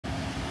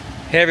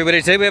Hey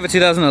everybody, today we have a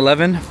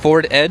 2011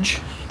 Ford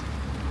Edge.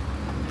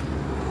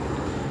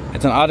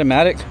 It's an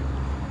automatic.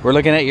 We're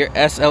looking at your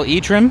SLE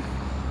trim.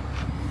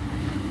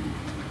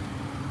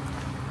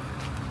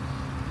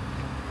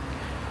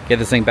 Get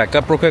this thing backed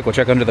up real quick, we'll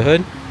check under the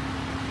hood.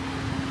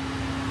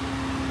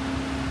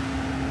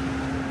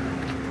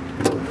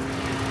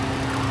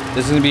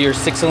 This is going to be your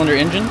 6-cylinder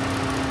engine.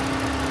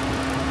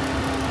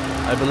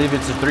 I believe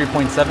it's a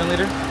 3.7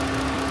 liter.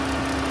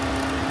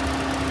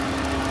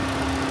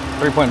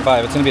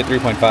 3.5, it's going to be a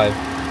 3.5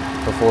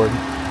 for Ford.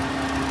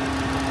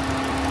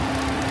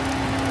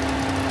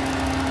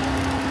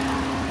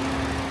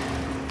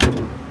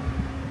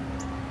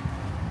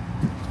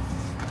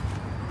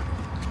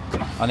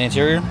 On the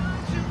interior,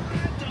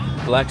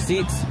 black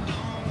seats.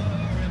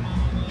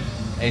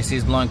 AC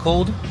is blowing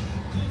cold.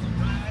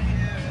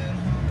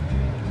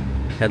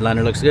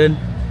 Headliner looks good.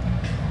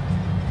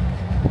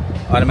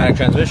 Automatic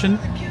transmission.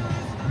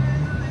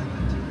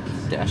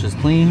 Dash is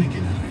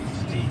clean.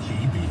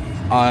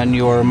 On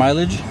your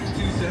mileage,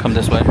 come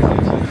this way.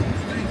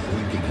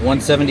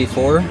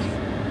 174.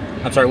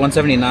 I'm sorry,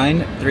 179,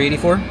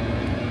 384.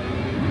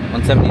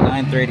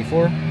 179,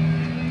 384.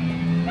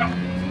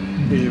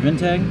 Here's your VIN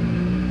tag.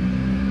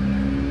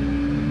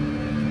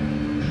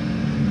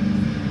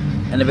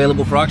 And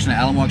available for auction at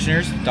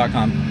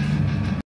alamoauctioneers.com.